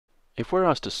If we're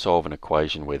asked to solve an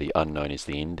equation where the unknown is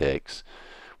the index,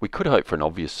 we could hope for an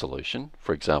obvious solution.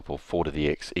 For example, 4 to the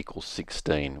x equals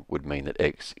 16 would mean that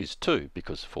x is 2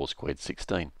 because 4 squared is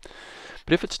 16.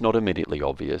 But if it's not immediately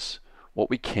obvious, what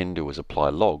we can do is apply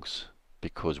logs,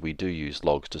 because we do use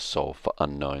logs to solve for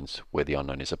unknowns where the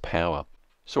unknown is a power.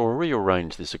 So we'll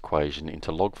rearrange this equation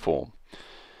into log form.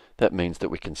 That means that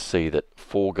we can see that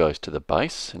 4 goes to the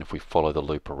base, and if we follow the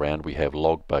loop around we have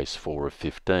log base 4 of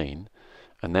 15,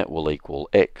 and that will equal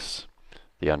x,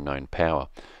 the unknown power.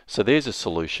 So there's a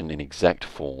solution in exact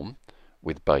form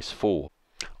with base 4.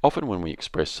 Often when we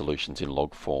express solutions in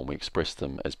log form we express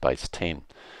them as base 10.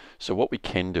 So what we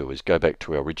can do is go back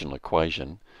to our original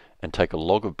equation and take a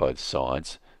log of both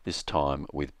sides, this time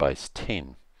with base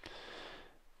 10.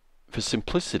 For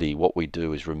simplicity, what we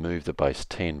do is remove the base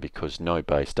 10 because no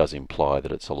base does imply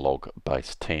that it's a log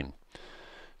base 10.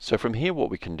 So from here what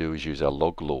we can do is use our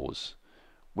log laws.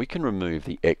 We can remove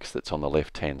the x that's on the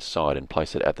left hand side and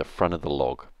place it at the front of the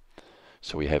log.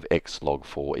 So we have x log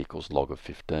 4 equals log of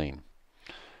 15.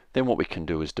 Then what we can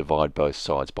do is divide both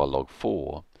sides by log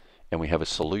 4, and we have a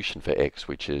solution for x,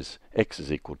 which is x is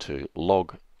equal to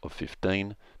log of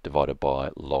 15 divided by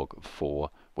log of 4,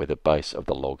 where the base of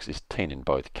the logs is 10 in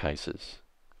both cases.